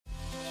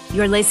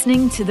You're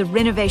listening to the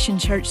Renovation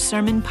Church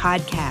Sermon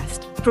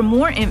Podcast. For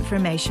more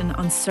information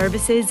on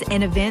services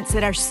and events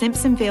at our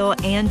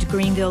Simpsonville and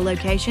Greenville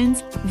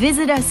locations,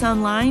 visit us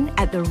online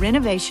at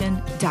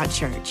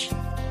therenovation.church.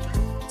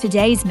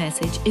 Today's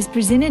message is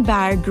presented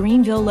by our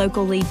Greenville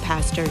Local Lead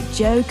Pastor,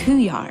 Joe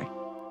Cuyar.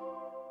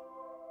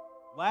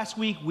 Last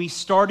week, we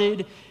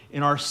started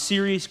in our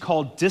series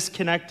called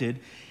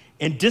Disconnected.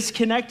 And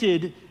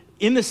Disconnected,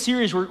 in the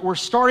series, we're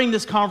starting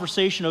this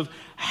conversation of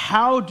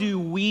how do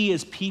we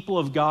as people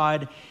of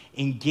God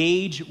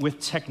engage with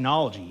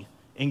technology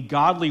in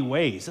godly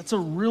ways. That's a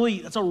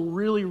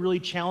really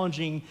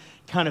challenging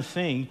kind of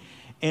thing.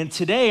 And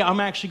today,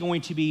 I'm actually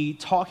going to be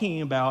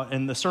talking about,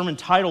 and the sermon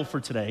title for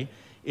today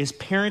is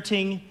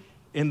Parenting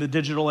in the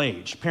Digital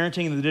Age.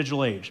 Parenting in the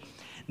Digital Age.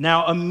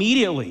 Now,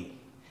 immediately,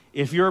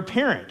 if you're a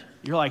parent,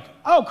 you're like,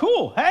 oh,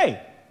 cool,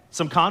 hey,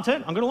 some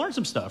content, I'm going to learn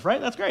some stuff,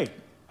 right? That's great.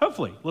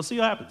 Hopefully, we'll see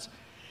what happens.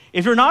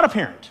 If you're not a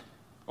parent,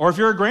 or if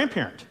you're a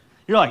grandparent,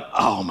 you're like,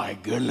 oh my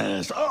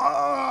goodness,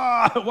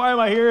 why am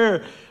I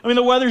here? I mean,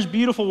 the weather's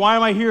beautiful. Why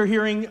am I here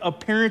hearing a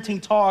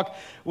parenting talk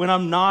when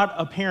I'm not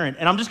a parent?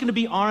 And I'm just going to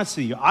be honest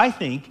with you. I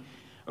think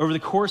over the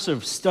course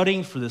of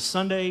studying for this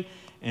Sunday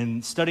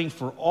and studying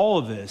for all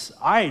of this,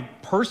 I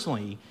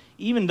personally,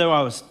 even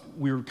though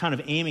we were kind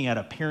of aiming at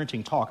a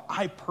parenting talk,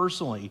 I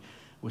personally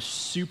was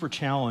super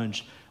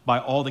challenged by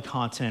all the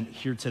content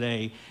here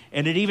today.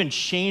 And it even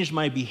changed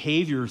my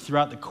behavior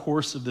throughout the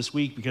course of this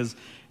week, because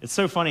it's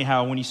so funny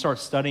how when you start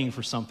studying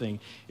for something,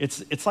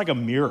 it's like a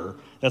mirror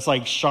that's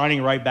like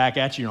shining right back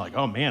at you. You're like,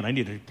 oh man, I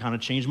need to kind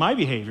of change my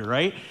behavior,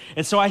 right?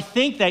 And so I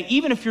think that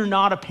even if you're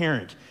not a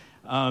parent,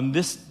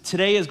 this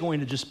today is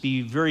going to just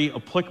be very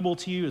applicable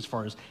to you as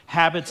far as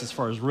habits, as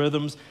far as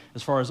rhythms,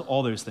 as far as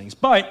all those things.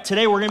 But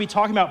today we're going to be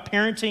talking about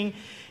parenting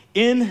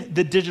in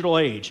the digital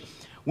age.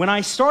 When I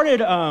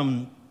started,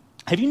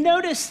 have you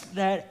noticed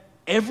that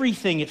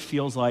everything, it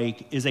feels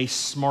like, is a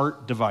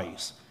smart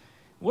device?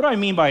 What do I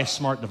mean by a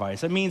smart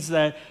device? That means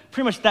that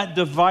pretty much that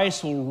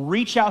device will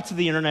reach out to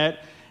the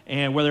internet,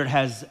 and whether it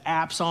has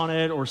apps on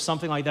it or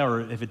something like that,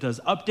 or if it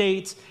does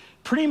updates,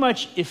 pretty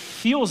much it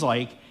feels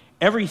like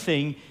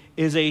everything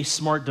is a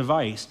smart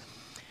device.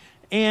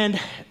 And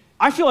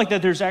I feel like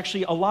that there's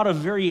actually a lot of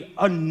very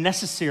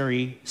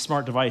unnecessary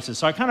smart devices.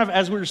 So I kind of,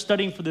 as we were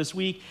studying for this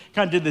week,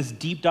 kind of did this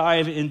deep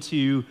dive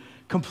into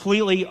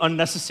completely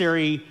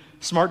unnecessary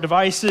smart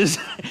devices.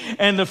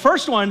 And the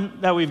first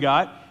one that we've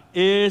got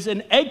is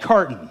an egg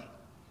carton,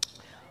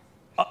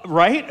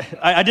 right?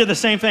 I did the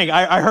same thing.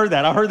 I heard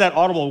that. I heard that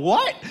audible.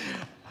 What?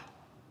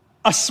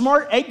 A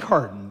smart egg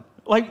carton?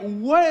 Like,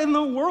 what in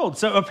the world?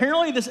 So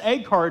apparently this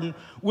egg carton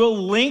will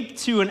link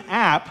to an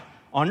app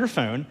on your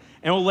phone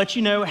and will let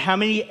you know how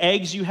many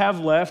eggs you have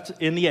left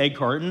in the egg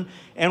carton,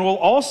 and will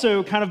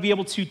also kind of be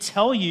able to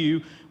tell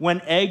you when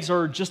eggs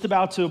are just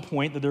about to a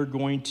point that they're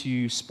going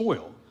to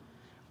spoil.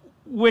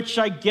 Which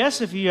I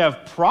guess if you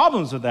have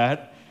problems with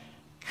that,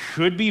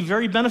 could be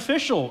very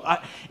beneficial.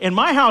 In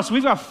my house,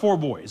 we've got 4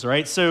 boys,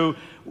 right? So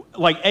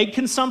like egg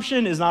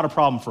consumption is not a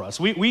problem for us.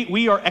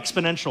 We are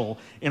exponential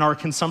in our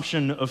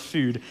consumption of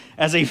food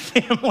as a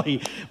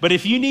family. But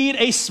if you need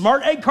a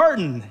smart egg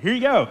carton, here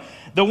you go.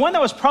 The one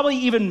that was probably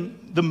even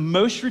the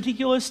most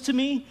ridiculous to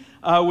me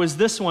was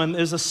this one,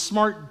 is a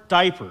smart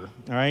diaper,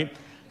 all right?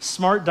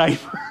 Smart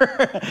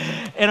diaper.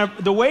 And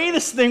the way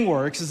this thing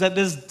works is that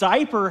this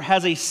diaper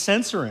has a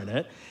sensor in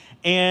it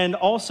and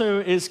also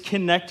is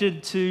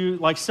connected to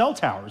like cell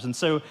towers. And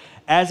so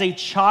as a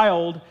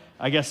child,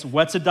 I guess,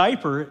 wets a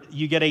diaper,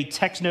 you get a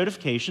text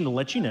notification to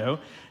let you know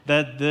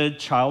that the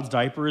child's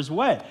diaper is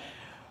wet.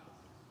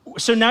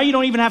 So now you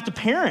don't even have to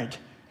parent.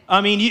 I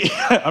mean,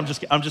 I'm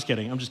just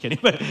kidding.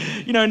 But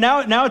you know,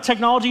 now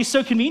technology is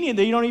so convenient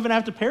that you don't even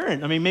have to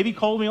parent. I mean, maybe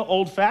call me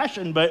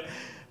old-fashioned, but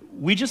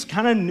we just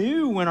kind of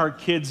knew when our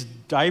kids'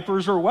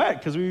 diapers are wet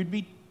because we would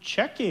be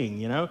checking,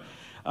 you know.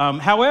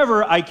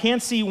 However, I can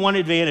see one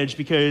advantage,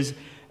 because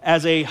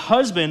as a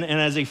husband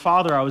and as a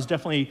father, I was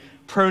definitely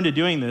prone to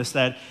doing this,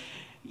 that,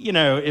 you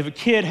know, if a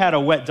kid had a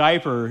wet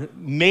diaper,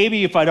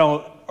 maybe if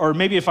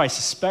I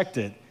suspect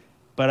it,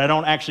 but I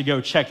don't actually go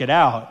check it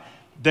out,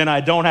 then I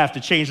don't have to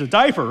change the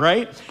diaper,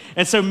 right?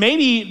 And so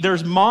maybe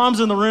there's moms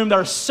in the room that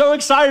are so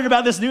excited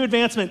about this new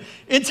advancement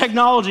in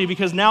technology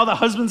because now the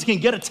husbands can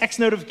get a text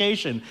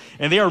notification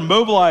and they are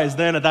mobilized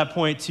then at that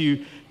point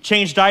to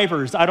change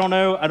diapers. I don't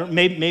know.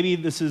 Maybe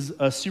this is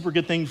a super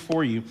good thing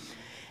for you.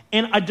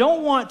 And I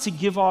don't want to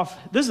give off,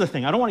 this is the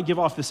thing, I don't want to give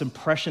off this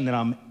impression that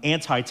I'm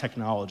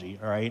anti-technology,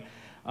 all right?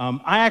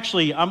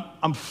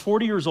 I'm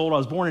 40 years old. I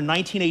was born in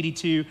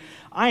 1982.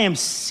 I am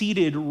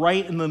seated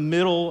right in the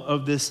middle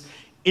of this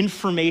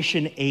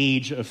information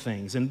age of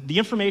things. And the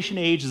information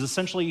age is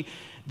essentially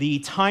the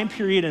time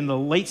period in the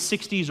late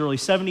 60s, early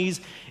 70s,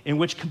 in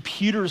which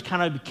computers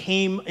kind of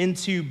came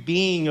into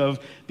being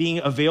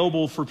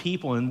available for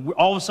people. And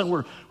all of a sudden,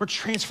 we're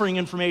transferring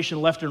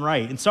information left and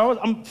right. And so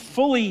I'm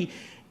fully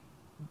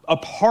a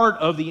part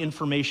of the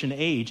information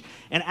age.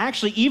 And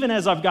actually, even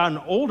as I've gotten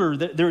older,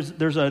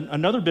 there's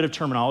another bit of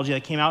terminology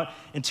that came out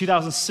in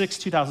 2006,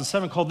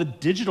 2007 called the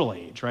digital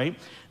age, right?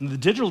 And the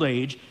digital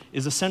age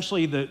is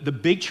essentially the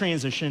big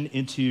transition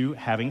into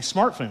having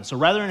smartphones. So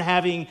rather than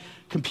having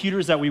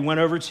computers that we went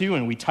over to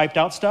and we typed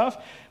out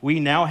stuff, we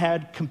now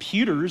had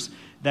computers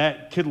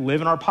that could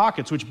live in our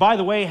pockets, which, by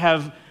the way,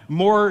 have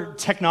more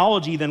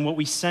technology than what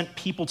we sent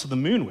people to the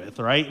moon with,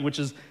 right? Which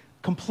is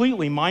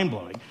completely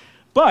mind-blowing.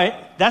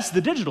 But that's the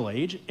digital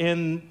age,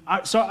 and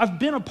so I've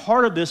been a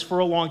part of this for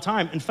a long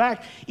time. In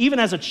fact, even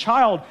as a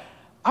child,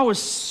 I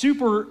was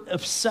super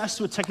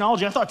obsessed with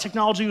technology. I thought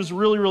technology was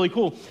really, really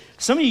cool.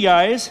 Some of you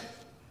guys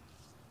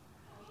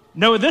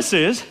know what this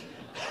is.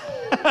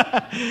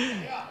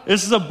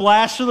 This is a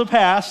blast from the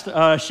past.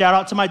 Shout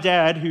out to my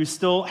dad, who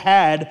still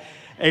had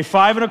a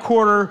 5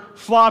 1/4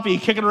 floppy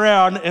kicking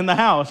around in the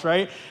house,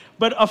 right?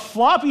 But a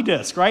floppy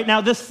disk, right?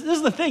 Now, this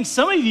is the thing.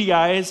 Some of you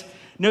guys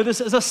know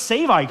this as a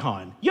save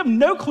icon. You have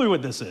no clue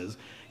what this is.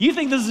 You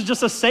think this is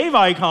just a save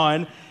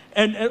icon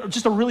and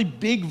just a really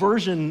big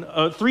version,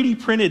 a 3D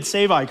printed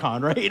save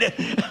icon, right?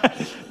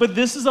 But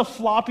this is a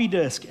floppy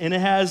disk, and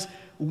it has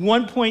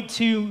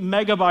 1.2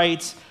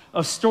 megabytes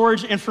of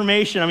storage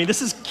information. I mean,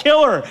 this is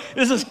killer.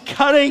 This is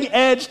cutting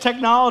edge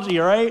technology,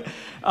 right?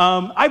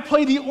 I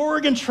play the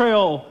Oregon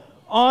Trail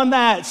on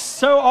that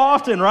so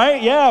often,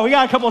 right? Yeah, we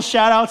got a couple of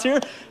shout outs here.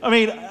 I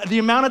mean, the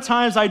amount of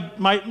times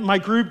my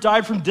group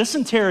died from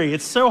dysentery,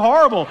 it's so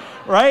horrible,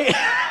 right?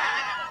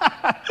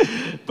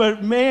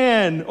 But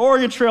man,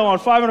 Oregon Trail on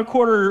 5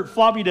 1/4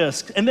 floppy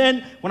disk. And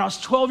then when I was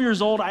 12 years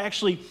old, I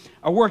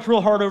worked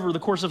real hard over the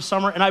course of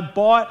summer, and I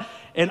bought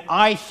an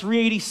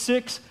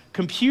i386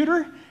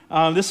 computer.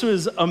 This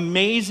was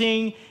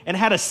amazing, and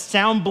had a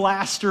Sound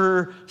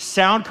Blaster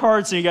sound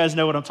card, so you guys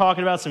know what I'm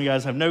talking about. Some of you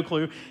guys have no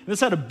clue. And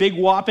this had a big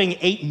whopping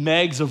 8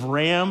 megs of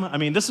RAM. I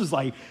mean, this was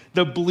like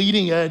the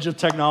bleeding edge of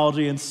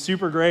technology and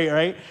super great,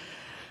 right?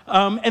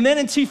 And then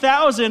in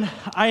 2000,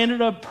 I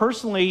ended up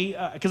personally,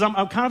 because I'm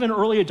kind of an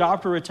early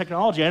adopter of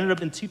technology, I ended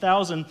up in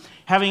 2000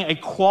 having a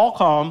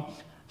Qualcomm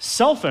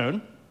cell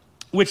phone,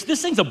 which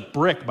this thing's a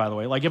brick, by the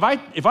way. Like if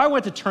I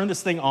went to turn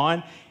this thing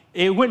on,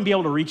 it wouldn't be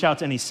able to reach out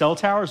to any cell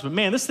towers, but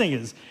man, this thing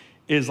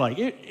is like,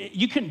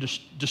 you couldn't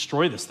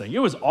destroy this thing. It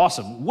was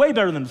awesome, way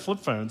better than flip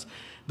phones.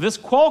 This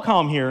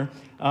Qualcomm here,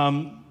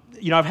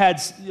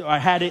 I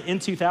had it in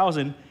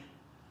 2000,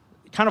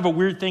 kind of a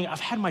weird thing. I've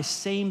had my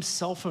same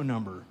cell phone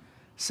number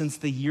since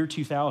the year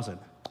 2000,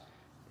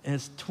 and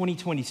it's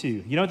 2022.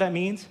 You know what that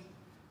means?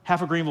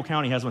 Half of Greenville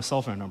County has my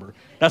cell phone number.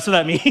 That's what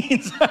that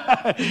means.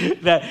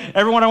 That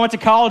everyone I went to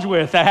college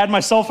with that had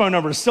my cell phone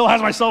number still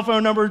has my cell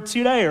phone number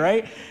today,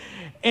 right?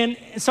 And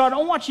so I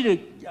don't want you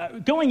to,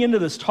 going into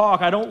this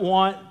talk, I don't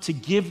want to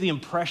give the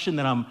impression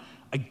that I'm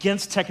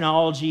against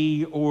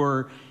technology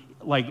or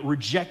like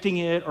rejecting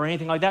it or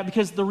anything like that,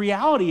 because the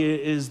reality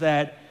is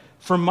that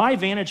from my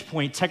vantage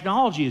point,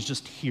 technology is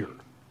just here.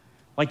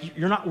 Like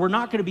we're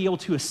not going to be able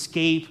to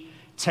escape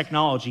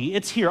technology.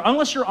 It's here,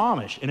 unless you're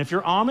Amish. And if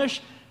you're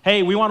Amish,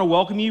 hey, we want to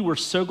welcome you. We're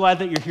so glad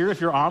that you're here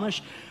if you're Amish.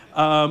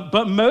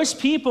 But most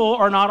people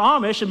are not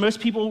Amish, and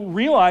most people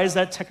realize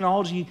that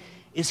technology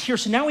is here.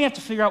 So now we have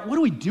to figure out, what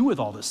do we do with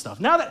all this stuff?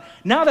 Now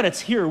that it's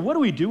here, what do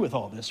we do with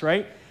all this,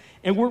 right?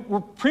 And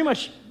we're pretty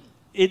much,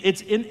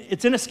 it's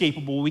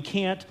inescapable. We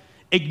can't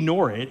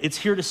ignore it. It's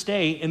here to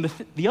stay. And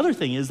the other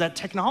thing is that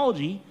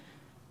technology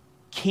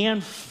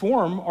can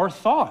form our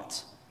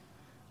thoughts.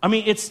 I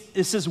mean, it's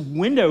this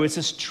window, it's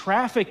this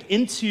traffic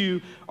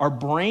into our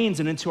brains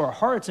and into our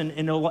hearts,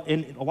 and a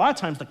lot of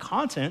times the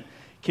content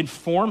can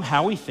form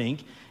how we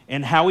think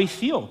and how we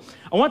feel.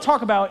 I want to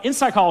talk about, in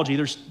psychology,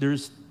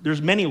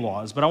 there's many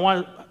laws, but I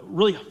want to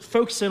really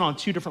focus in on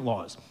 2 different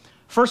laws.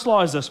 First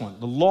law is this one,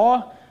 the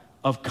law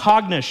of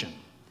cognition.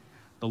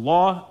 The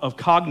law of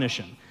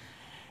cognition.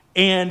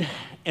 And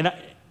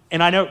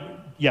I know,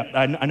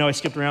 I know I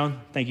skipped around,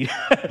 thank you.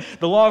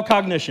 The law of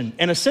cognition.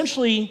 And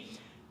essentially,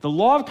 the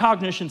law of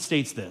cognition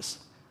states this: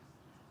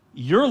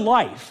 your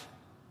life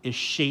is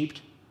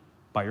shaped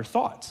by your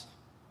thoughts.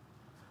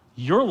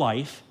 Your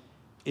life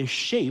is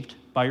shaped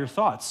by your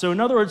thoughts. So in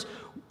other words,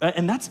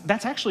 and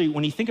that's actually,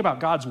 when you think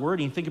about God's word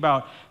and you think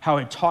about how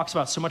it talks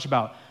about so much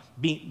about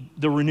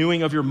the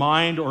renewing of your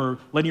mind or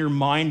letting your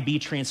mind be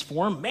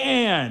transformed,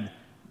 man,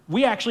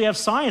 we actually have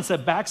science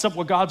that backs up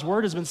what God's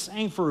word has been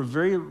saying for a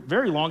very,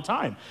 very long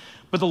time.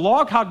 But the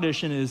law of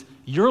cognition is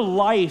your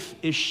life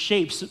is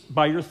shaped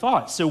by your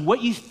thoughts. So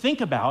what you think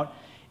about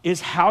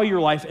is how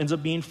your life ends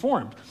up being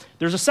formed.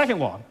 There's a second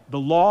law, the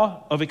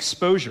law of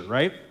exposure,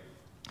 right?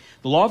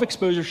 The law of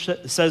exposure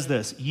says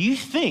this: you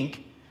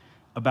think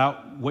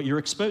about what you're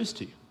exposed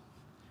to.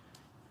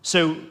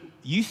 So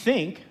you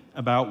think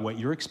about what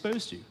you're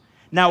exposed to.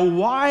 Now,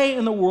 why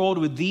in the world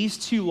would these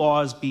 2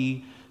 laws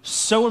be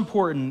so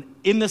important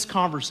in this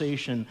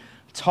conversation,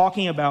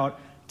 talking about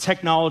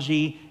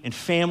technology and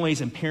families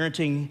and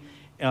parenting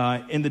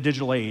in the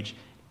digital age?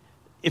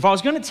 If I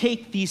was going to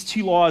take these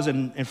 2 laws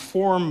and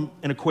form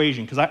an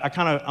equation, because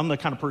I'm the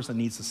kind of person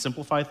that needs to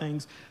simplify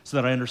things so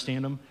that I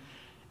understand them.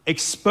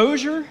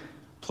 Exposure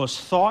plus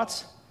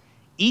thoughts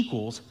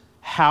equals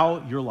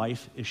how your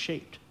life is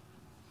shaped.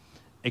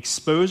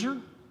 Exposure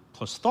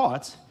plus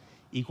thoughts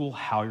equal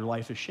how your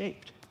life is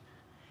shaped.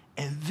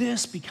 And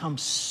this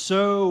becomes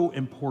so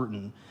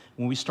important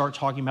when we start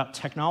talking about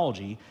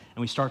technology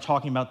and we start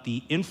talking about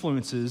the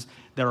influences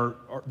that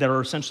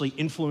are essentially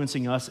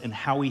influencing us and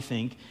how we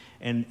think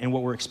and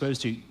what we're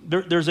exposed to.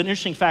 There's an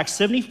interesting fact.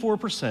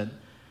 74%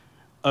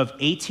 of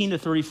 18 to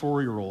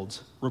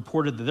 34-year-olds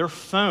reported that their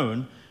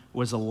phone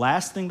was the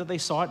last thing that they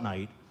saw at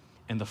night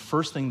and the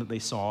first thing that they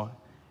saw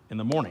in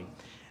the morning.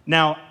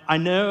 Now, I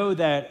know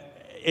that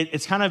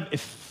it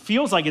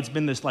feels like it's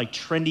been this like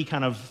trendy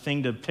kind of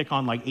thing to pick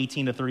on like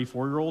 18 to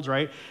 34-year-olds,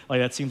 right? Like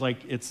that seems like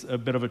it's a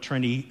bit of a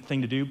trendy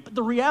thing to do. But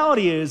the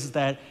reality is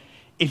that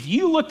if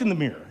you looked in the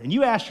mirror and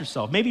you asked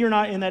yourself, maybe you're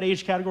not in that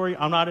age category,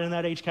 I'm not in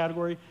that age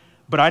category,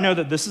 but I know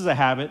that this is a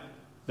habit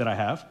that I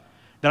have,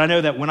 that I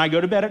know that when I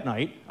go to bed at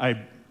night,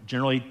 I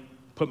generally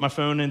put my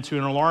phone into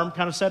an alarm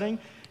kind of setting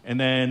and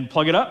then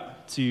plug it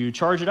up to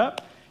charge it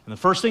up. And the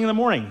first thing in the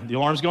morning, the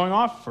alarm's going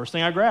off, first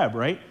thing I grab,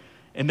 right?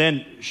 And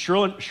then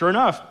sure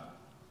enough,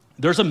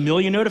 there's a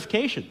million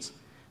notifications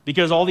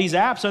because all these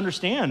apps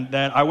understand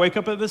that I wake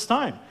up at this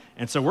time.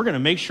 And so we're going to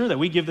make sure that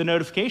we give the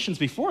notifications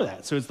before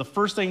that. So it's the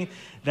first thing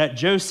that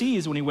Joe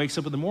sees when he wakes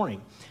up in the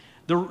morning.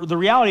 The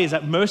reality is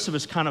that most of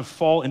us kind of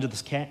fall into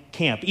this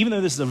camp. Even though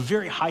this is a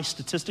very high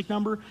statistic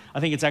number, I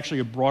think it's actually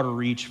a broader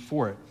reach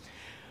for it.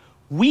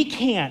 We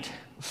can't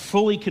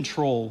fully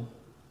control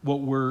what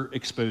we're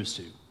exposed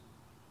to.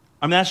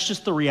 I mean, that's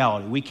just the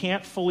reality. We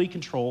can't fully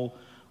control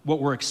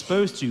what we're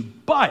exposed to,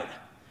 but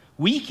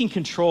we can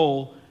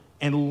control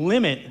and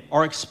limit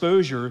our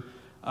exposure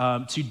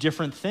to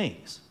different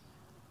things.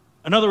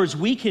 In other words,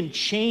 we can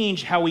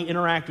change how we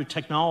interact with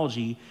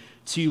technology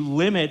to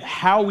limit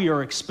how we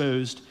are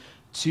exposed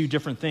to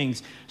different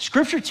things.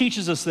 Scripture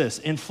teaches us this.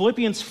 In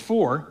Philippians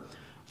 4,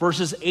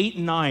 verses 8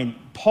 and 9,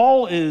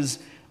 Paul is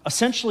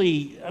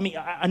essentially,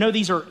 I know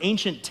these are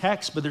ancient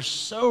texts, but they're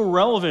so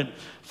relevant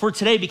for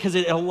today because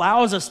it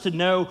allows us to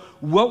know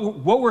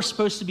what we're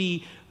supposed to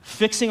be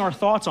fixing our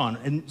thoughts on.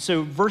 And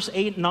so verse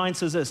 8 and 9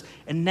 says this,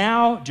 "And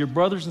now, dear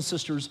brothers and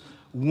sisters,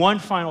 one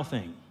final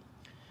thing.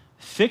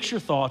 Fix your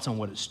thoughts on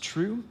what is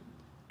true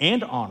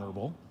and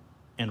honorable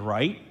and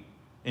right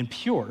and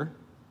pure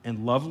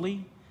and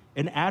lovely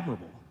and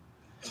admirable.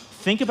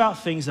 Think about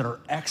things that are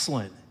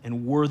excellent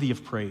and worthy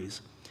of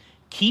praise.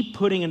 Keep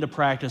putting into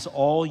practice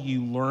all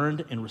you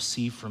learned and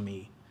received from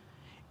me,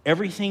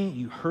 everything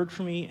you heard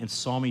from me and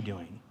saw me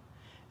doing.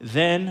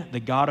 Then the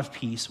God of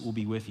peace will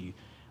be with you."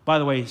 By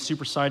the way,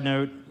 super side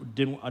note,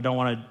 I don't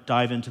want to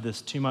dive into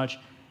this too much.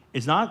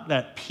 It's not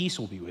that peace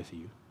will be with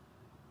you.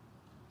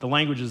 The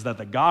language is that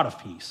the God of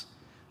peace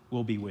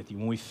will be with you.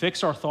 When we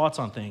fix our thoughts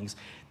on things,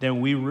 then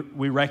we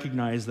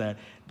recognize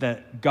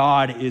that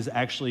God is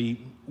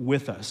actually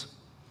with us.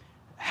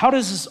 How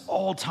does this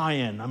all tie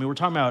in? I mean, we're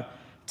talking about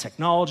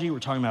technology. We're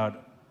talking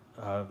about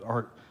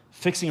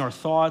fixing our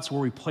thoughts,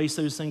 where we place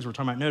those things. We're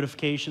talking about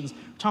notifications.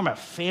 We're talking about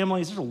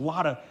families. There's a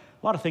lot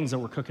of things that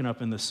we're cooking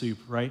up in the soup,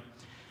 right?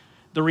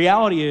 The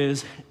reality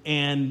is,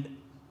 and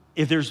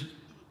if there's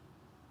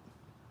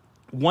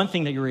one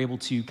thing that you're able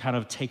to kind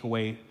of take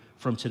away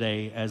from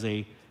today as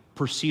a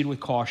proceed with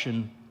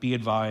caution, be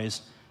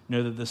advised,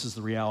 know that this is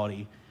the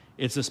reality,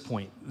 it's this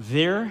point.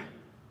 There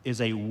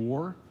is a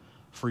war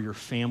for your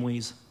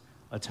family's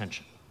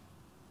attention.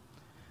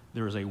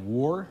 There is a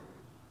war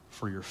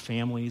for your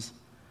family's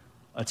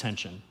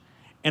attention.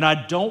 And I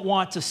don't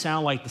want to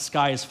sound like the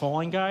sky is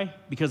falling guy,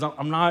 because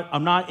I'm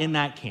not in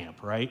that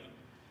camp, right?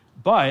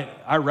 But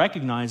I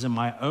recognize in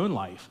my own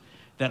life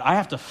that I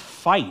have to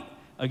fight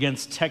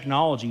against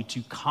technology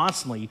to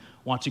constantly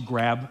want to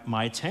grab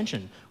my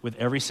attention with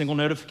every single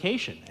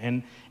notification.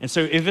 And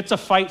so if it's a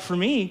fight for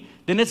me,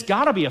 then it's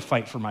got to be a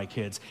fight for my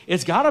kids.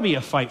 It's got to be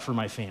a fight for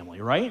my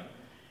family, right?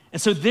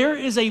 And so there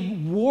is a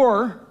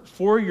war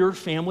for your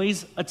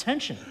family's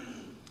attention.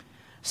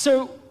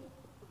 So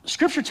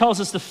Scripture tells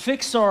us to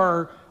fix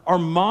our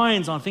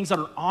minds on things that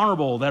are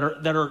honorable, that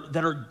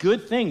are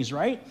good things,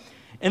 right?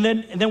 And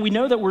then we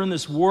know that we're in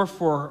this war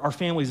for our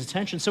family's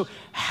attention. So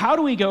how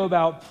do we go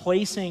about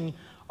placing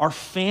our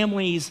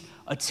family's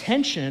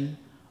attention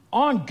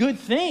on good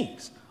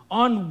things,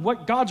 on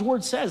what God's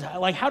word says?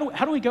 Like, how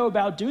do we go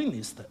about doing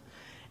these things?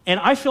 And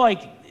I feel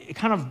like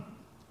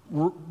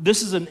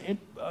this is an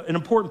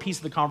important piece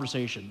of the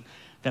conversation,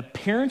 that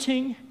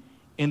parenting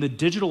in the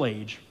digital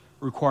age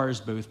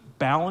requires both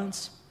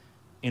balance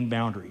and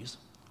boundaries.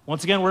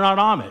 Once again, we're not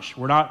Amish.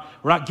 We're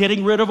not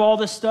getting rid of all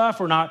this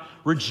stuff. We're not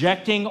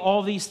rejecting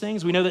all these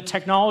things. We know that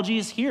technology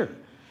is here.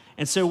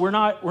 And so we're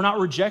not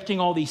rejecting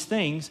all these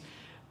things.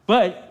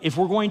 But if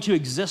we're going to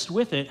exist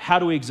with it, how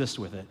do we exist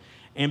with it?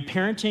 And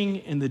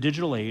parenting in the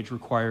digital age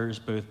requires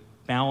both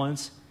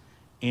balance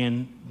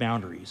and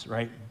boundaries,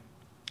 right?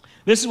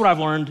 This is what I've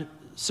learned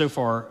so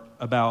far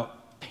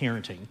about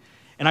parenting.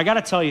 And I got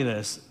to tell you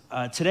this.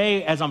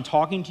 Today, as I'm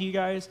talking to you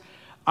guys,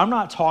 I'm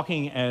not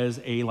talking as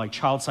a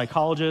child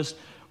psychologist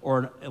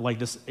or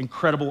this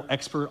incredible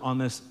expert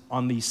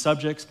on these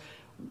subjects.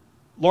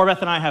 Laura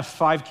Beth and I have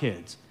 5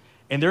 kids.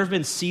 And there have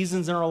been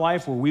seasons in our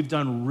life where we've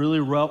done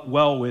really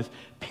well with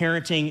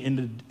parenting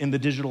in the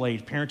digital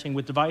age, parenting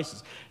with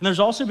devices. And there's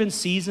also been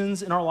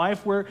seasons in our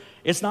life where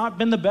it's not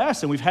been the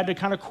best, and we've had to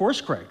kind of course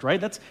correct,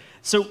 right?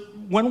 So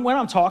when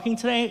I'm talking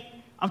today,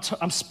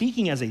 I'm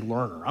speaking as a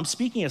learner. I'm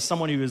speaking as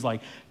someone who is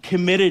like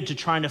committed to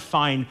trying to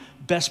find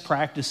best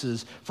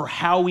practices for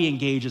how we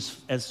engage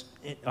as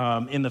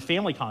in the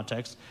family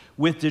context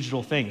with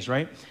digital things,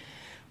 right?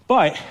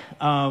 But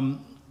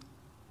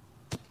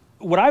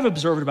what I've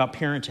observed about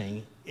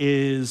parenting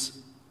is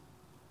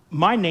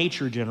my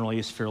nature generally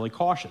is fairly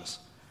cautious.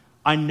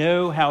 I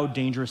know how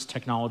dangerous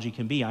technology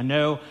can be. I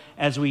know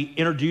as we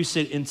introduce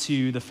it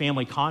into the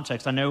family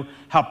context, I know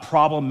how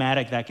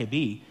problematic that could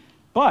be.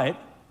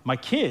 But my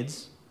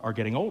kids are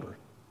getting older,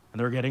 and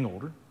they're getting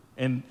older.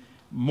 And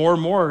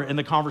more in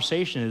the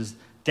conversation is,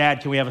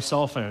 Dad, can we have a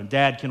cell phone?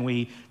 Dad, can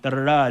we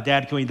da-da-da?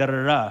 Dad, can we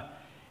da-da-da?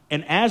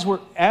 And as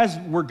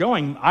we're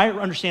going, I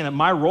understand that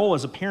my role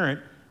as a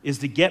parent is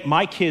to get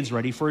my kids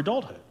ready for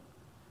adulthood.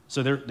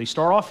 So they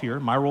start off here.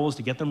 My role is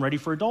to get them ready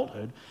for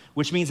adulthood,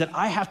 which means that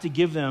I have to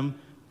give them,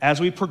 as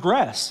we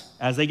progress,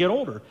 as they get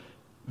older,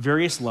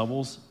 various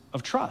levels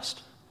of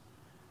trust.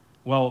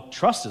 Well,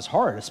 trust is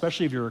hard,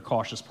 especially if you're a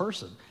cautious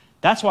person.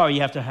 That's why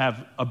you have to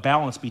have a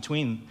balance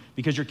between,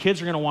 because your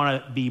kids are going to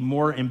want to be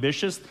more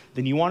ambitious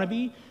than you want to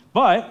be,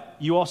 but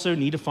you also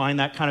need to find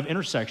that kind of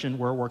intersection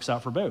where it works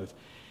out for both.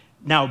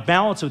 Now,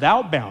 balance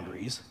without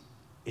boundaries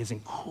is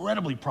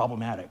incredibly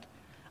problematic.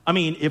 I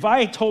mean, if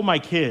I told my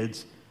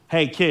kids,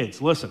 hey,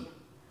 kids, listen,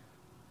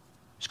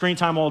 screen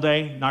time all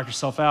day, knock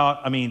yourself out.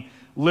 I mean,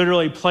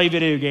 literally play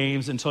video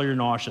games until you're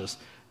nauseous,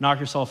 knock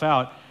yourself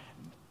out.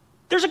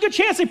 There's a good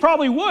chance they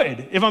probably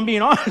would, if I'm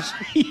being honest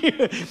with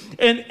you.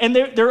 And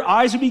their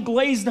eyes would be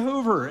glazed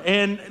over,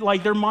 and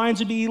like their minds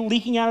would be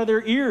leaking out of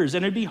their ears,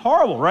 and it'd be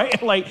horrible,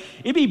 right? Like,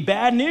 it'd be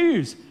bad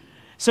news.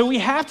 So we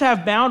have to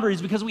have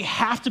boundaries because we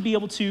have to be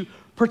able to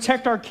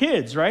protect our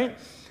kids, right?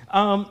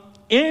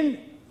 And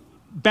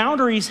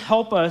boundaries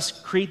help us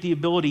create the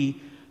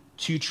ability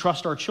to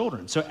trust our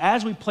children. So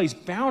as we place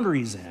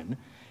boundaries in,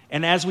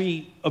 and as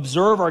we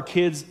observe our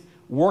kids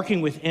working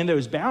within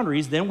those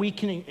boundaries, then we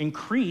can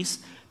increase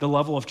the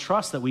level of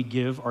trust that we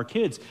give our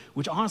kids,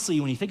 which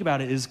honestly, when you think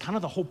about it, is kind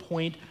of the whole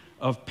point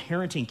of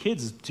parenting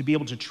kids, is to be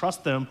able to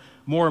trust them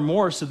more and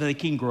more so that they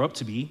can grow up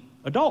to be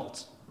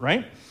adults,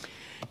 right?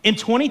 In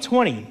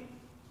 2020,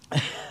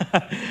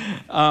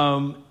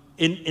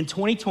 in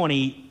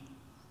 2020,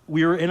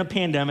 we were in a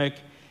pandemic,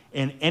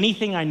 and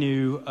anything I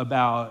knew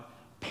about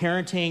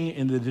parenting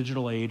in the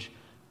digital age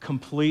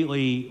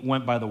completely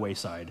went by the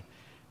wayside,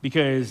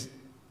 because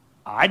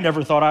I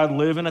never thought I'd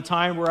live in a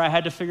time where I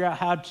had to figure out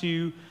how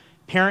to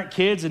parent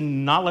kids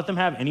and not let them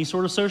have any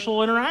sort of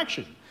social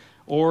interaction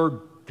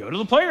or go to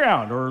the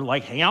playground or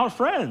like hang out with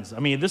friends. I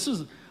mean, this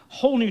is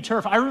whole new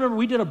turf. I remember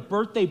we did a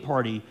birthday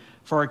party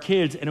for our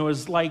kids, and it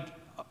was like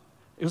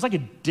a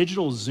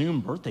digital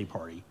Zoom birthday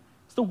party.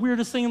 It's the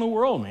weirdest thing in the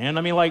world, man.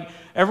 I mean, like,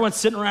 everyone's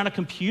sitting around a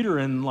computer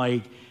and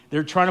like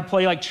they're trying to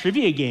play like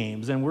trivia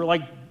games, and we're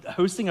like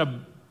hosting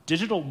a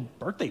digital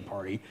birthday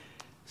party.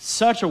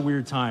 Such a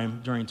weird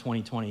time during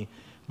 2020.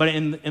 But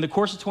in the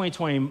course of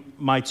 2020,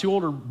 my two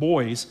older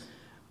boys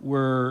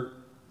were,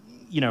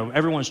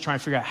 everyone's trying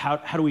to figure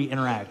out how do we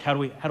interact? How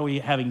do we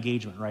have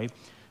engagement, right?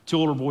 Two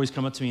older boys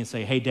come up to me and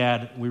say, hey,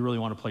 Dad, we really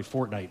want to play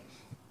Fortnite.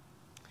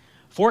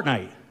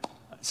 Fortnite.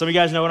 Some of you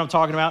guys know what I'm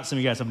talking about. Some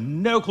of you guys have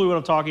no clue what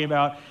I'm talking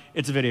about.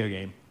 It's a video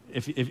game.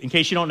 If in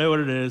case you don't know what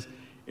it is,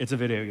 it's a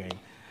video game.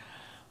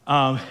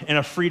 And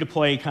a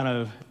free-to-play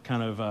kind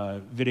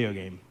of video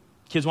game.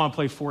 Kids want to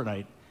play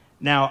Fortnite.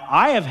 Now,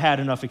 I have had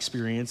enough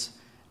experience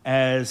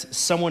as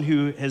someone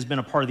who has been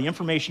a part of the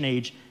information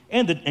age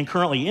and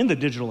currently in the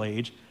digital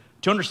age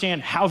to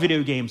understand how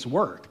video games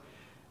work.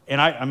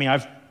 And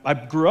I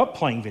grew up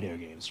playing video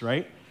games,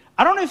 right?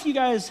 I don't know if you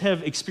guys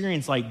have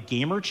experienced like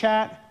gamer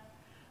chat,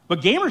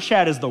 but gamer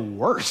chat is the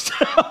worst.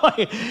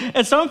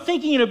 And so I'm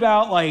thinking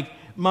about like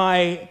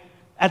my,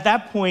 at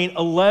that point,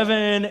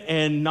 11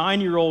 and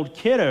 9-year-old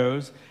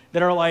kiddos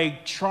that are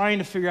like trying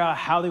to figure out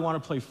how they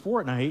want to play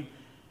Fortnite.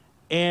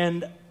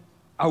 And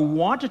I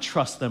want to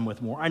trust them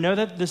with more. I know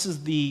that this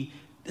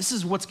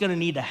is what's going to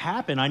need to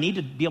happen. I need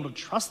to be able to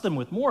trust them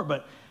with more,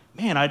 but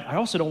man, I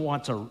also don't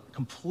want to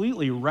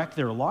completely wreck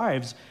their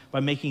lives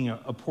by making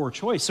a poor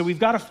choice. So we've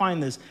got to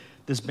find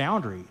this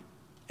boundary.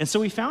 And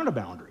so we found a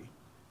boundary.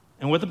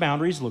 And what the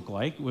boundaries look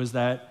like was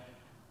that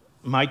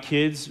my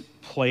kids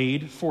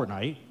played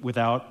Fortnite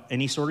without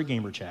any sort of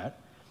gamer chat.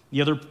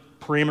 The other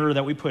parameter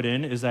that we put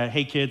in is that,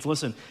 hey kids,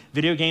 listen,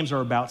 video games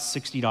are about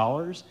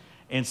 $60.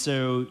 And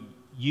so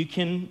you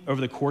can,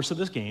 over the course of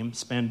this game,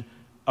 spend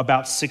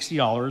about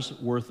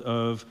 $60 worth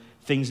of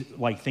things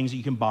that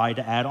you can buy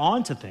to add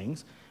on to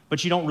things,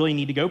 but you don't really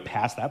need to go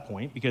past that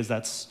point because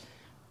that's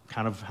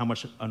kind of how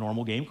much a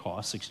normal game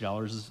costs.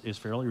 $60 is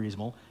fairly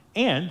reasonable.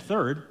 And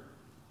third,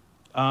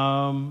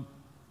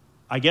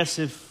 I guess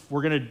if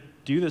we're going to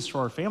do this for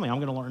our family, I'm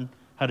going to learn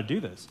how to do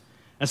this.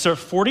 And so at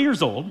 40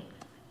 years old,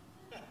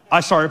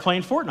 I started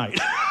playing Fortnite.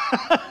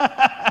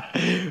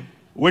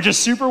 which is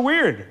super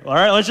weird. All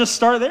right, let's just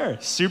start there.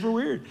 Super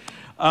weird.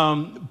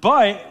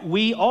 But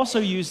we also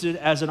used it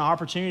as an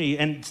opportunity,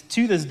 and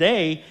to this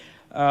day,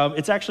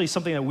 it's actually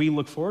something that we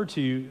look forward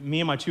to. Me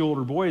and my two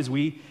older boys,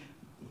 we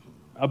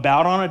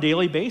about on a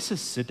daily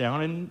basis sit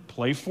down and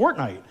play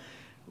Fortnite,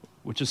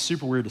 which is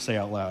super weird to say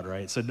out loud,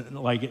 right? So,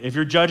 like, if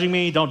you're judging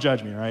me, don't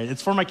judge me, right?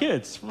 It's for my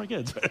kids. It's for my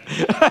kids.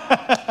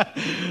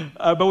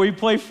 But we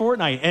play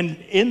Fortnite, and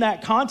in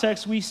that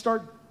context, we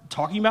start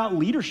talking about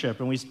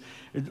leadership, and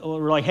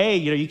we're like, hey,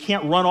 you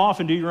can't run off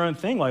and do your own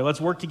thing. Like, let's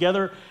work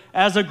together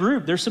as a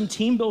group. There's some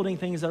team building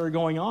things that are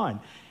going on.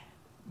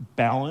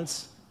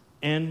 Balance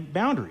and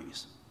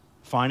boundaries.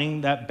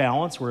 Finding that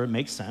balance where it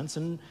makes sense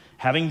and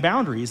having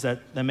boundaries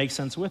that make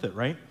sense with it,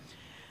 right?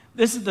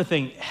 This is the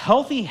thing.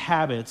 Healthy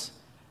habits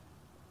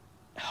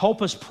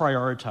help us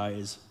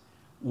prioritize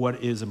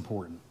what is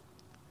important.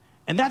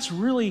 And that's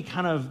really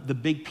kind of the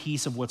big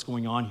piece of what's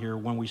going on here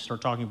when we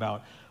start talking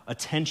about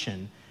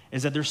attention,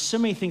 is that there's so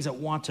many things that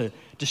want to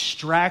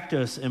distract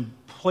us and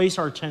place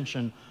our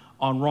attention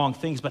on wrong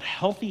things, but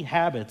healthy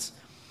habits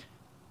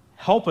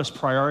help us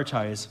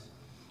prioritize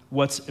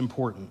what's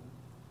important.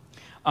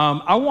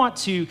 I want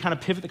to kind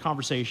of pivot the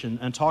conversation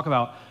and talk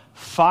about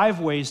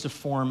 5 ways to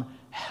form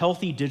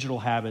healthy digital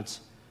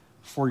habits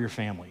for your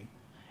family.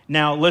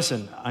 Now,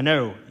 listen, I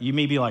know you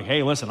may be like,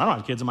 hey, listen, I don't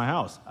have kids in my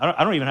house.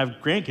 I don't even have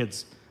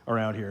grandkids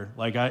around here.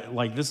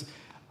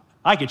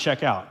 I could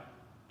check out.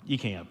 You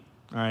can't.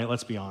 All right,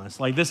 let's be honest.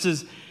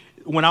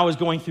 When I was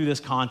going through this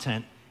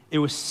content, it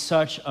was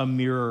such a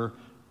mirror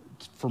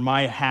for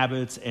my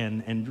habits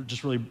and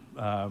just really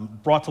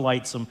brought to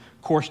light some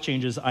course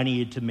changes I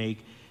needed to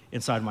make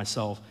inside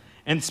myself.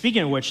 And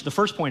speaking of which, the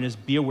first point is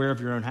be aware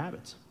of your own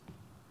habits.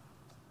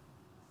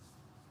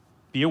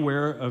 Be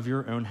aware of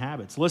your own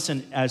habits.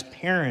 Listen, as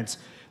parents,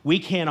 we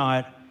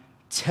cannot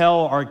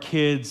tell our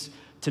kids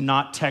to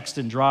not text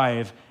and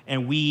drive,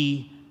 and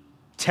we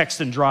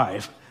text and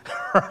drive,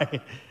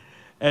 right?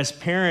 As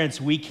parents,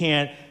 we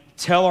can't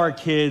tell our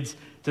kids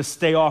to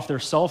stay off their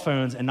cell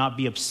phones and not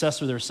be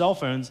obsessed with their cell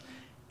phones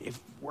if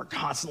we're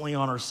constantly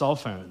on our cell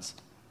phones.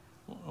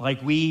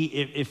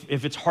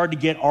 If it's hard to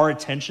get our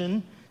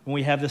attention when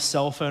we have this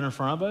cell phone in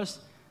front of us,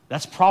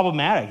 that's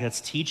problematic.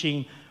 That's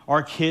teaching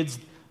our kids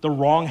the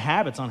wrong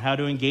habits on how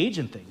to engage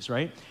in things,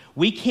 right?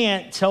 We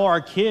can't tell our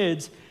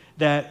kids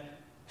that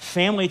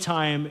family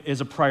time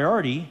is a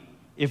priority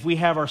if we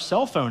have our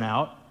cell phone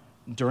out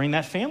during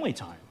that family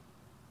time.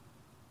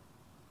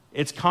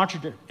 It's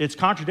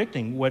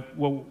contradicting what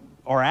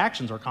our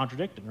actions are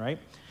contradicting, right?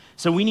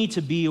 So we need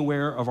to be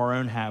aware of our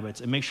own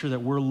habits and make sure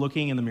that we're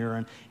looking in the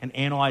mirror and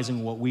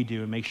analyzing what we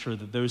do and make sure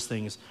that those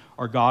things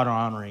are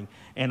God-honoring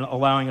and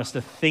allowing us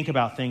to think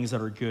about things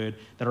that are good,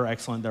 that are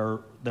excellent,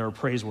 that are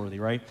praiseworthy,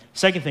 right?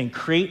 Second thing,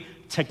 create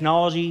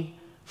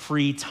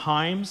technology-free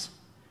times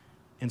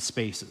and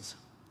spaces.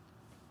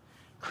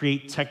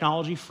 Create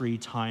technology-free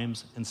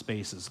times and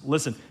spaces.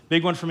 Listen,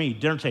 big one for me,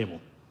 dinner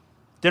table.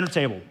 Dinner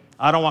table.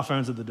 I don't want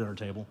phones at the dinner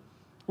table.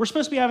 We're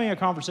supposed to be having a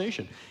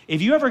conversation.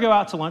 If you ever go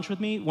out to lunch with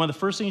me, one of the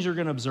first things you're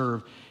going to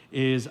observe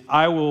is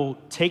I will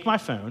take my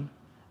phone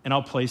and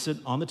I'll place it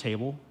on the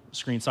table,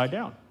 screen side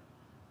down.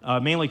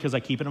 Mainly because I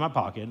keep it in my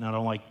pocket and I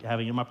don't like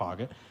having it in my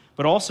pocket,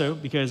 but also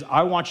because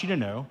I want you to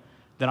know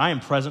that I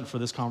am present for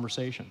this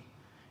conversation.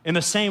 In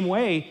the same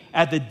way,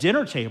 at the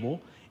dinner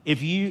table,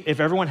 if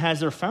everyone has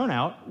their phone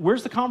out,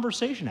 where's the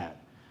conversation at?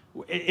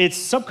 It's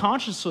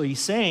subconsciously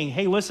saying,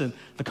 hey, listen,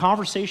 the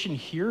conversation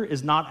here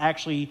is not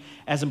actually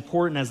as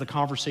important as the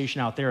conversation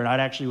out there, and I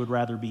actually would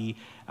rather be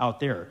out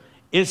there.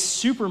 It's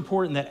super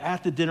important that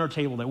at the dinner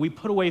table that we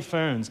put away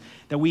phones,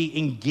 that we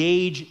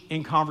engage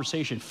in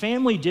conversation.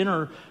 Family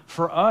dinner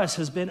for us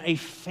has been a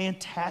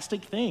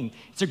fantastic thing.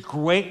 It's a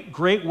great,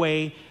 great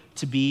way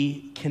to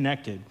be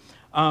connected.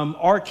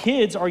 Our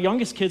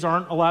youngest kids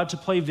aren't allowed to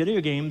play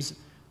video games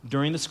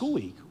during the school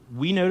week.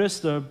 We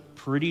noticed a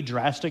pretty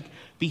drastic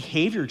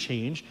behavior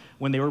change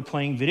when they were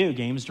playing video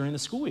games during the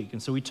school week.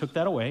 And so we took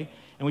that away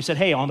and we said,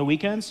 hey, on the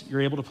weekends,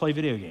 you're able to play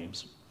video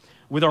games.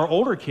 With our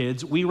older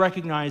kids, we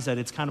recognize that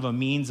it's kind of a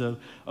means of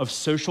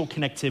social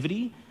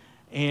connectivity.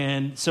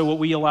 And so what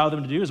we allow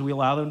them to do is we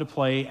allow them to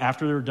play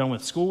after they're done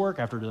with schoolwork,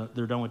 after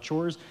they're done with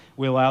chores,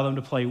 we allow them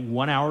to play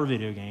 1 hour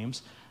video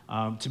games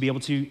to be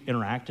able to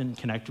interact and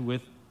connect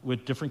with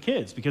different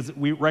kids, because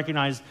we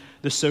recognize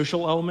the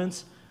social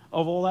elements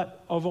of all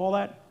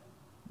that.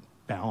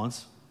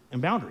 Balance and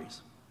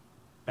boundaries,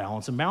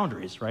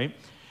 right?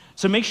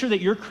 So make sure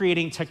that you're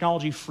creating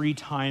technology-free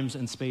times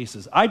and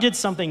spaces. I did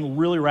something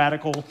really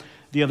radical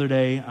the other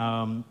day.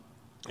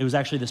 It was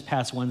actually this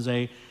past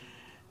Wednesday,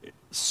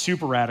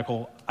 super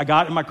radical. I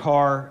got in my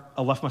car,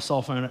 I left my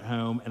cell phone at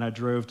home, and I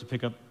drove to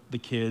pick up the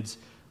kids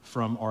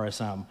from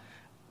RSM.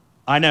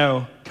 I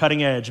know,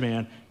 cutting edge,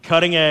 man,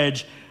 cutting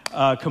edge,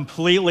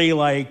 completely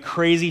like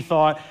crazy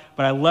thought,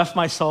 but I left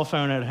my cell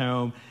phone at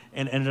home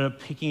and ended up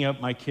picking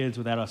up my kids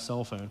without a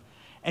cell phone.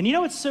 And you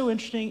know what's so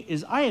interesting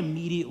is I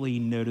immediately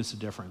noticed a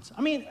difference.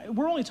 I mean,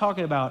 we're only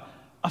talking about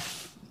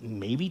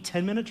maybe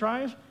 10-minute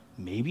drive,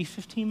 maybe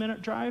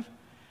 15-minute drive,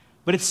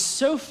 But it's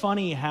so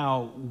funny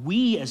how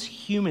we as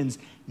humans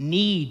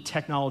need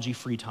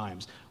technology-free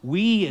times.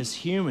 We as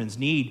humans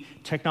need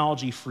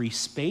technology-free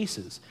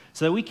spaces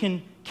so that we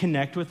can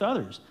connect with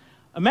others.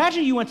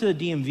 Imagine you went to the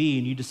DMV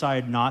and you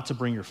decided not to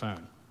bring your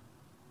phone.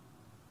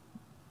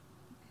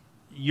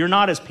 You're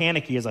not as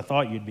panicky as I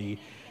thought you'd be.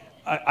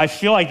 I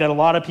feel like that a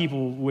lot of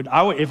people would,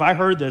 if I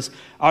heard this,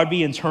 I would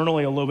be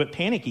internally a little bit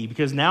panicky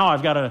because now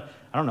I've got to,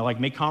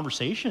 make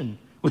conversation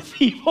with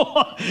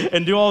people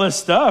and do all this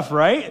stuff,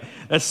 right?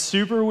 That's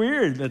super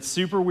weird. That's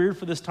super weird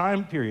for this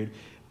time period.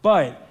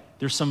 But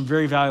there's some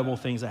very valuable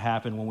things that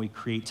happen when we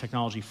create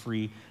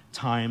technology-free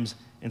times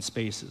and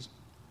spaces.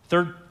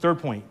 Third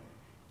point,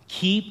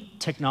 keep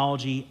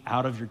technology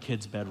out of your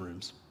kids'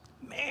 bedrooms.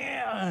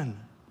 Man,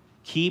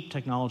 keep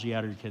technology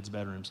out of your kids'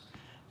 bedrooms.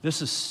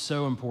 This is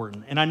so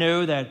important. And I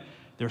know that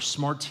there's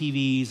smart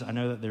TVs. I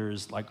know that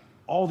there's like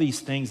all these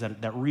things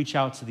that reach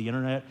out to the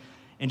internet.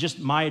 And just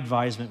my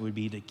advisement would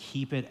be to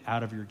keep it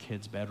out of your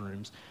kids'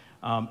 bedrooms.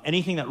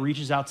 Anything that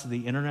reaches out to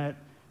the internet,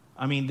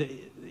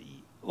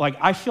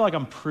 I feel like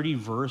I'm pretty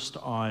versed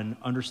on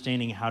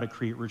understanding how to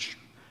create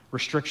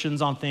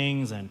restrictions on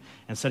things and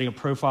setting up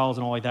profiles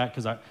and all like that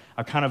because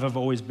I kind of have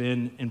always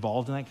been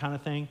involved in that kind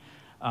of thing.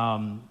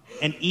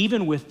 And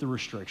even with the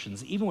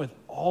restrictions, even with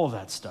all of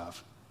that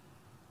stuff,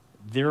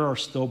 there are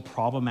still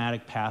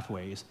problematic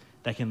pathways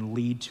that can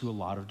lead to a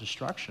lot of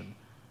destruction.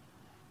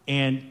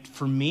 And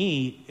for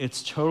me,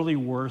 it's totally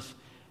worth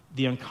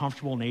the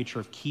uncomfortable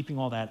nature of keeping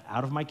all that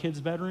out of my kids'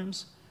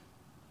 bedrooms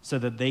so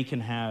that they can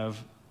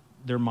have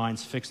their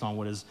minds fixed on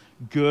what is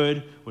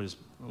good, what is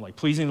like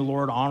pleasing the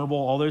Lord, honorable,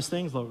 all those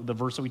things, the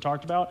verse that we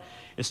talked about.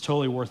 It's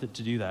totally worth it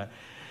to do that.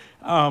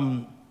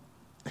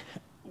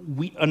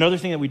 Another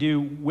thing that we do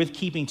with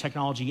keeping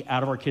technology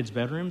out of our kids'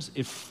 bedrooms,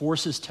 it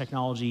forces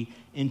technology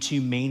into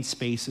main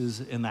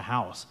spaces in the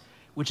house,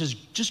 which is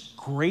just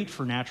great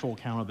for natural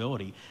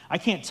accountability. I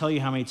can't tell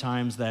you how many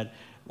times that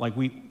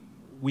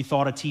we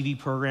thought a TV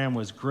program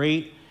was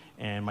great,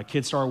 and my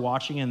kids started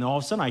watching it, and then all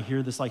of a sudden I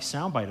hear this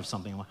soundbite of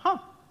something. I'm like, huh,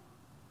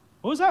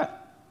 what was that?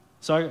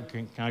 So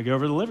I go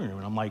over to the living room,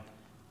 and I'm like,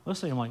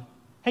 listening, I'm like,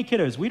 hey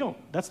kiddos,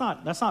 that's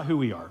not who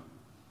we are.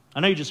 I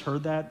know you just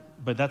heard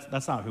that, but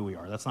that's not who we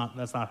are. That's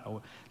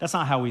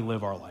not how we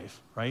live our life,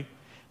 right?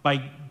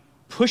 By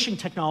pushing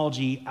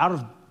technology out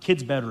of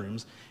kids'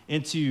 bedrooms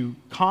into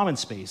common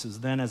spaces,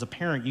 then as a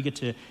parent, you get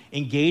to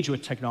engage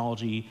with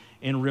technology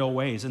in real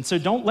ways. And so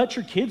don't let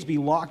your kids be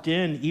locked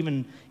in,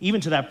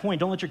 even to that point.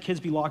 Don't let your kids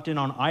be locked in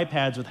on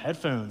iPads with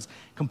headphones,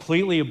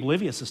 completely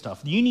oblivious of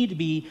stuff. You need to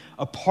be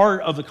a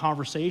part of the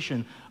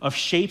conversation of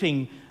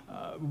shaping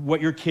what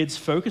your kids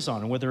focus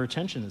on and what their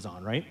attention is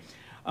on, right?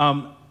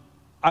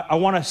 I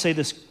want to say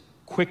this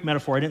quick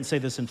metaphor. I didn't say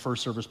this in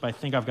first service, but I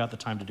think I've got the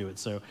time to do it.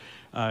 So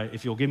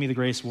if you'll give me the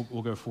grace,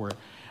 we'll go for it.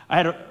 I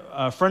had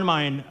a friend of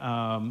mine,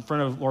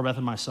 friend of Laura Beth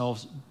and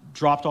myself,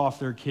 dropped off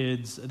their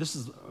kids. This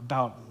is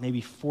about maybe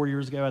 4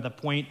 years ago. At that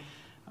point,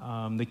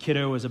 the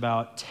kiddo was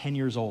about 10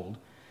 years old.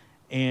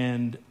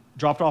 And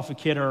dropped off a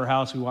kid at our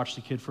house. We watched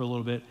the kid for a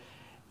little bit.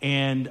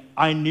 And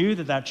I knew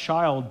that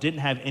child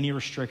didn't have any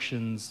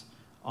restrictions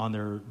on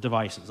their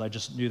devices. I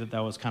just knew that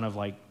was kind of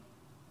like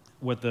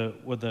what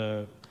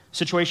the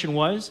situation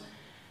was.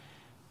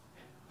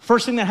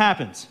 First thing that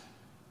happens,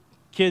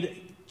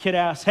 kid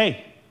asks,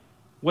 hey,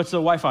 what's the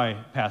Wi-Fi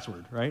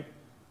password, right?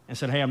 And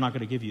said, hey, I'm not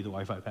going to give you the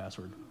Wi-Fi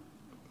password.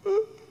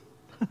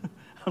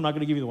 I'm not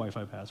going to give you the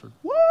Wi-Fi password.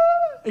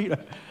 What?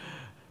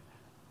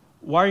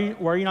 Why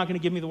are you not going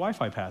to give me the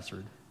Wi-Fi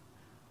password?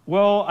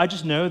 Well, I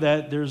just know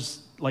that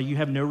you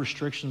have no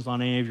restrictions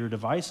on any of your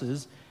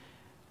devices,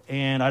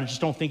 and I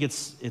just don't think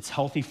it's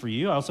healthy for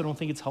you. I also don't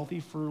think it's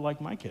healthy for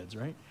my kids,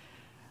 right?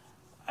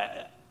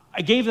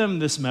 I gave them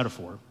this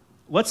metaphor.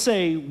 Let's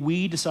say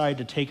we decide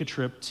to take a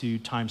trip to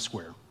Times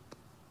Square,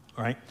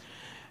 all right?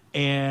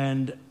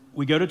 And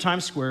we go to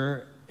Times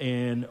Square,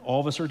 and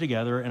all of us are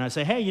together, and I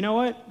say, hey, you know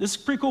what? This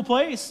is a pretty cool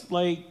place.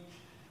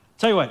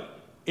 Tell you what,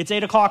 it's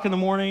 8 o'clock in the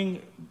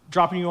morning,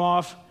 dropping you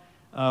off.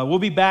 We'll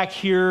be back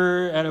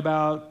here at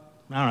about,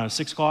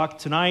 6 o'clock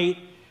tonight.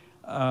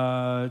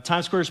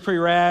 Times Square is pretty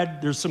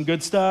rad. There's some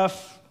good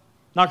stuff.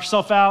 Knock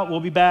yourself out. We'll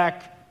be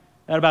back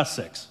at about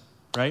 6,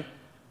 right?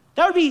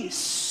 That would be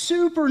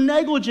super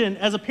negligent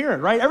as a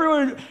parent, right?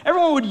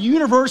 Everyone would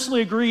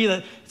universally agree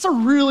that it's a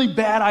really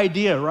bad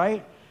idea,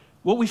 right?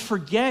 What we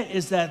forget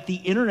is that the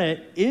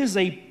internet is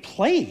a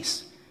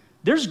place.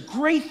 There's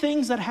great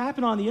things that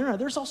happen on the internet.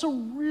 There's also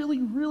really,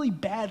 really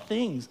bad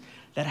things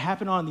that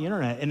happen on the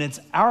internet. And it's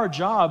our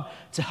job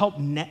to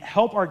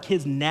help our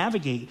kids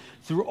navigate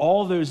through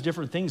all those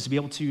different things to be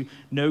able to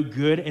know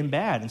good and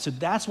bad. And so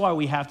that's why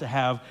we have to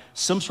have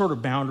some sort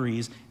of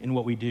boundaries in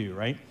what we do,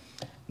 right?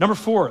 Number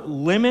 4,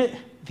 limit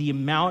the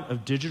amount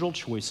of digital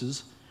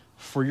choices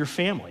for your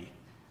family.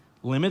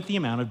 Limit the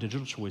amount of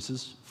digital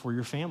choices for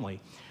your family.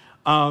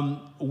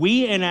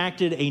 We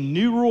enacted a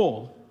new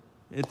rule.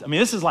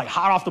 This is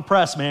hot off the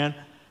press, man.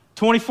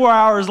 24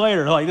 hours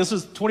later, this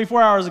is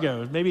 24 hours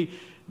ago, maybe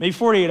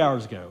 48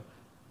 hours ago,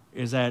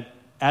 is that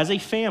as a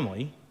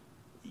family,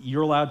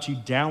 you're allowed to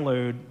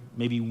download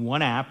maybe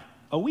one app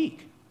a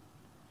week.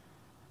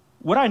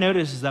 What I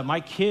noticed is that my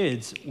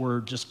kids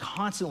were just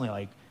constantly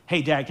like,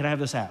 hey, Dad, can I have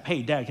this app?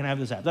 Hey, Dad, can I have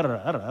this app?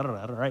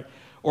 Right?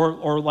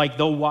 Or like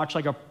they'll watch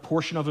like a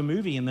portion of a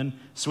movie and then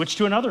switch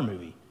to another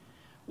movie.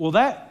 Well,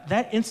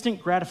 that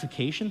instant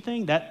gratification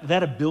thing,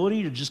 that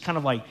ability to just kind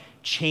of like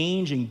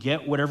change and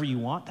get whatever you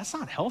want, that's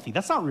not healthy.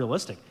 That's not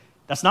realistic.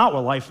 That's not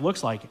what life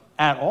looks like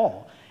at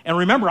all. And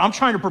remember, I'm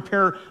trying to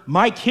prepare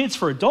my kids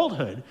for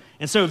adulthood.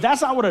 And so if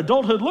that's not what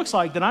adulthood looks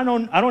like, then I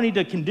don't need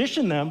to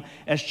condition them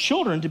as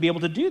children to be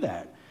able to do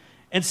that.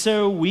 And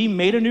so we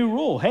made a new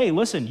rule. Hey,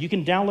 listen, you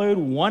can download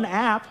one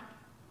app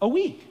a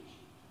week.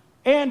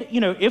 And,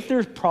 if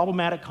there's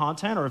problematic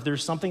content or if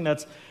there's something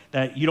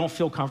that you don't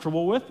feel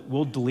comfortable with,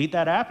 we'll delete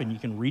that app and you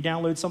can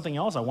re-download something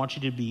else. I want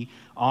you to be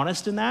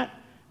honest in that.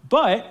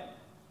 But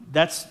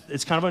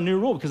it's kind of a new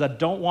rule because I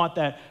don't want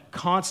that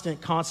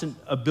constant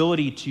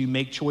ability to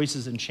make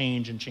choices and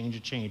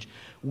change.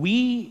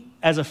 We,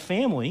 as a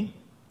family,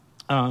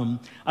 I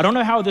don't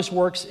know how this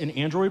works in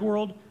Android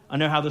world. I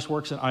know how this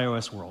works in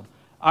iOS world.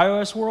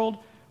 iOS world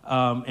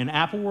and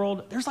Apple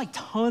world, there's like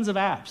tons of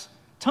apps,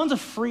 tons of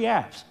free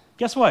apps.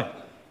 Guess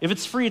what? If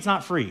it's free, it's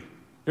not free.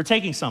 They're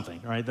taking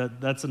something, right?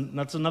 That's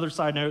another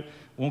side note.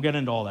 Won't get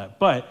into all that.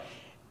 But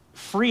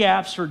free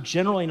apps are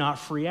generally not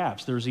free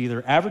apps. There's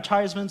either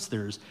advertisements,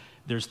 there's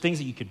things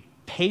that you could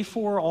pay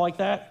for, all like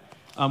that,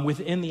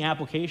 within the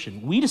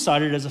application. We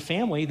decided as a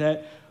family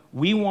that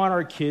we want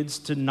our kids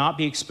to not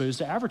be exposed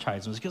to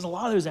advertisements because a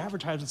lot of those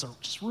advertisements are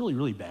just really,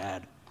 really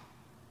bad.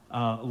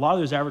 A lot of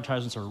those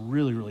advertisements are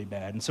really, really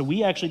bad. And so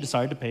we actually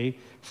decided to pay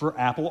for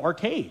Apple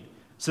Arcade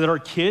so that our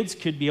kids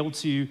could be able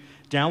to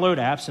download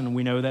apps and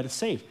we know that it's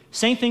safe.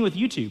 Same thing with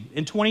YouTube.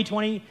 In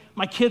 2020,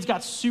 my kids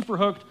got super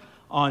hooked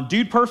on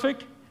Dude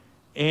Perfect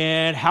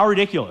and How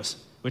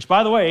Ridiculous, which,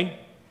 by the way,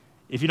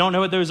 if you don't know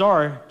what those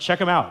are, check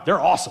them out. They're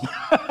awesome,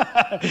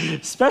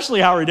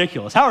 especially How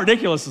Ridiculous. How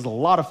Ridiculous is a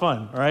lot of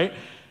fun, right?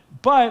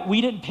 But we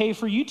didn't pay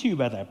for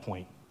YouTube at that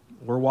point.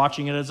 We're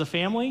watching it as a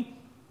family.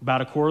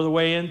 About a quarter of the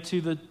way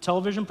into the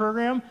television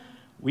program,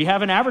 we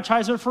have an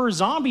advertisement for a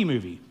zombie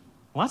movie.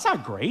 Well, that's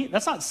not great.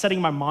 That's not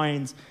setting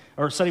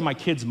my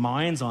kids'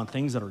 minds on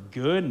things that are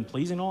good and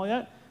pleasing and all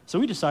that. So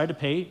we decided to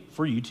pay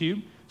for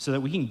YouTube so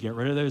that we can get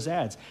rid of those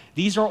ads.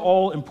 These are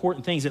all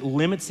important things. It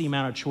limits the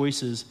amount of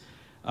choices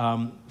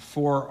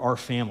for our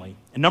family.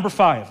 And number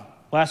 5,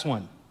 last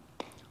one,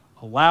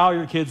 allow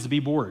your kids to be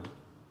bored.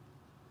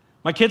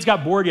 My kids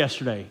got bored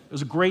yesterday. It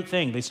was a great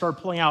thing. They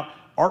started pulling out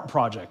art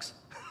projects.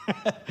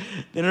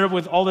 They ended up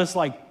with all this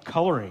like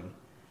coloring.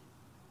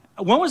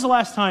 When was the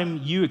last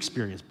time you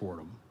experienced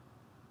boredom?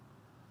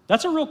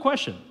 That's a real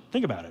question.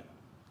 Think about it.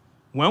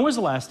 When was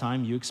the last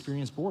time you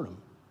experienced boredom?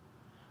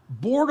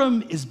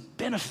 Boredom is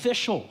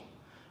beneficial.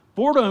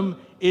 Boredom,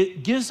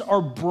 it gives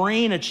our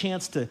brain a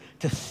chance to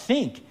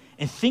think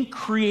and think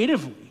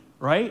creatively,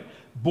 right?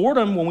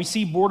 Boredom, when we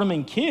see boredom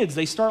in kids,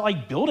 they start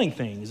like building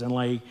things and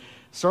like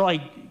start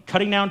like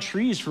cutting down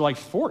trees for like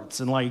forts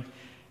and like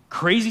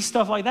crazy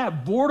stuff like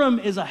that. Boredom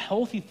is a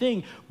healthy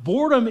thing.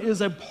 Boredom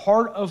is a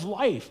part of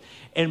life.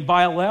 And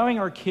by allowing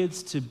our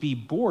kids to be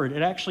bored,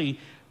 it actually,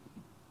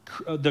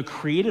 the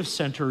creative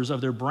centers of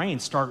their brain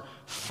start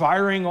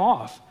firing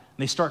off.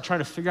 And they start trying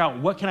to figure out,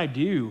 what can I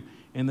do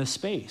in this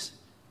space?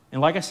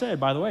 And like I said,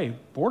 by the way,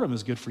 boredom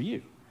is good for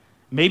you.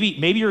 Maybe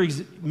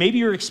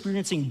you're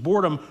experiencing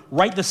boredom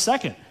right this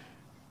second.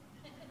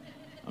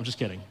 I'm just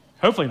kidding.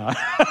 Hopefully not.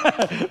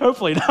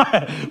 Hopefully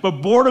not.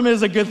 But boredom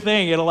is a good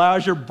thing. It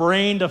allows your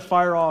brain to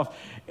fire off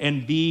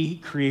and be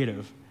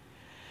creative.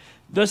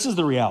 This is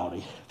the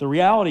reality. The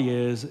reality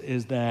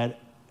is that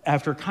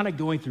after kind of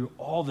going through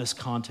all this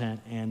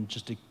content and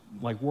just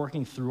like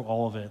working through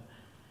all of it,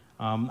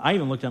 I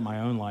even looked at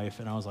my own life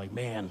and I was like,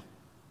 man,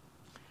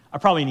 I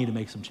probably need to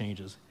make some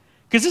changes.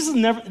 Because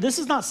this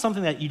is not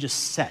something that you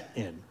just set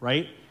in,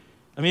 right?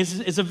 I mean,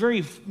 it's a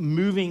very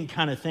moving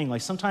kind of thing.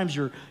 Like sometimes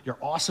you're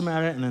awesome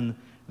at it, and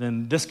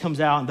then this comes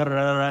out, and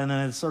and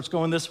then it starts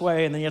going this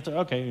way, and then you have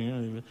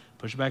to,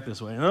 push it back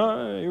this way.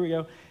 Oh, here we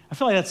go. I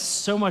feel like that's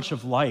so much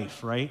of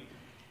life, right?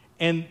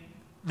 And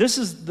this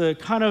is the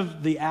kind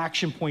of the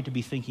action point to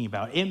be thinking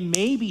about. It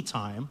may be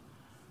time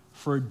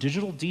for a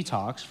digital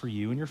detox for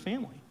you and your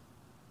family.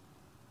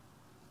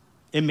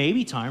 It may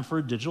be time for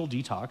a digital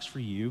detox for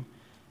you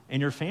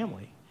and your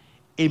family.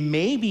 It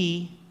may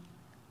be,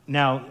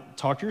 now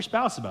talk to your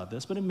spouse about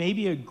this, but it may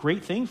be a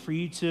great thing for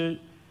you to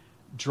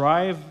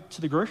drive to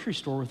the grocery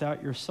store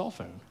without your cell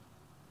phone.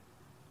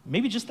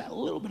 Maybe just that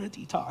little bit of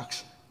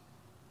detox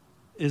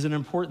is an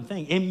important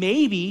thing. It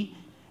may be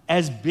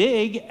as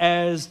big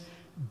as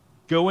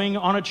going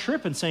on a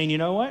trip and saying, you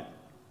know what?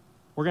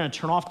 We're going to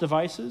turn off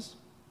devices.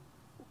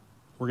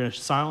 We're going to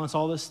silence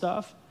all this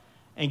stuff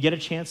and get a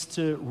chance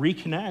to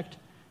reconnect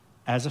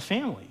as a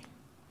family.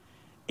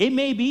 It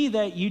may be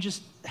that you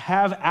just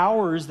have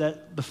hours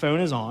that the phone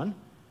is on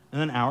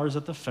and then hours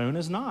that the phone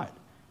is not.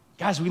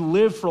 Guys, we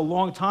lived for a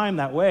long time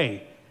that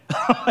way.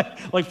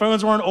 Like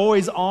phones weren't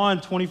always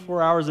on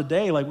 24 hours a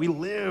day. Like we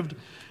lived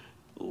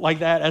like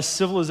that as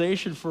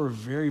civilization for a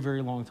very,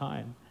 very long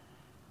time.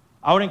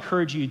 I would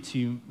encourage you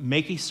to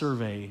make a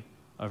survey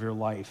of your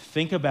life.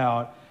 Think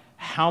about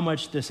how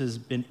much this has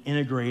been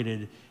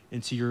integrated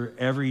into your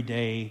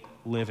everyday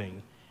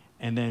living,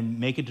 and then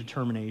make a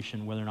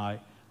determination whether or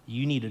not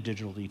you need a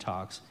digital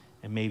detox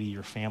and maybe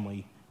your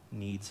family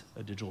needs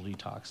a digital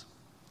detox.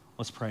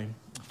 Let's pray.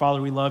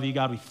 Father, we love you.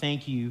 God, we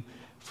thank you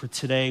for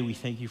today. We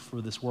thank you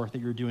for this work that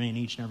you're doing in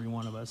each and every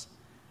one of us.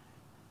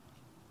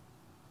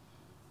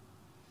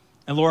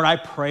 And Lord, I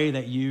pray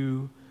that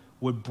you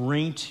would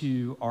bring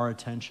to our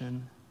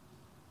attention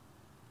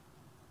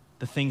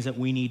the things that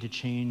we need to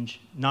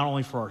change, not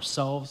only for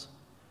ourselves,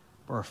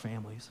 but our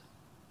families.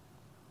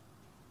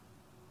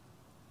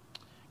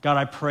 God,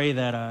 I pray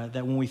that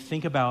when we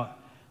think about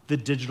the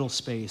digital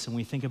space and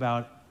we think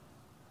about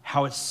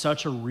how it's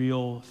such a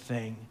real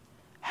thing,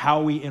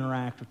 how we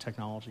interact with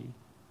technology,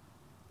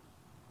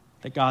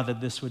 that God, that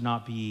this would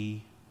not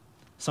be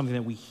something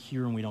that we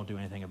hear and we don't do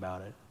anything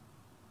about it.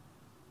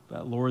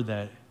 But Lord,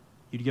 that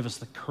you'd give us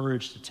the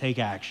courage to take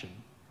action,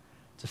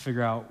 to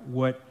figure out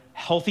what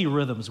healthy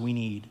rhythms we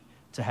need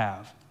to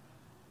have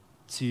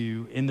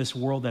to, in this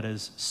world that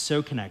is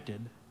so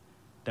connected,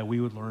 that we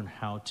would learn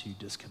how to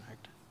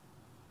disconnect.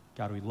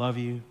 God, we love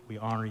you. We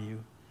honor you.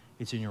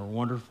 It's in your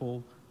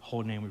wonderful,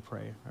 holy name we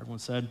pray. Everyone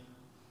said,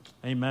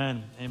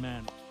 amen,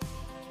 amen.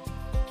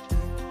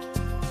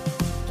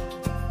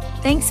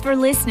 Thanks for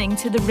listening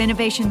to the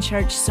Renovation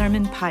Church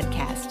Sermon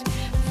Podcast.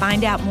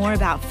 Find out more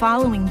about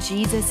following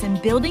Jesus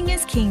and building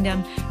his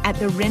kingdom at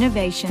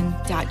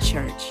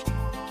therenovation.church.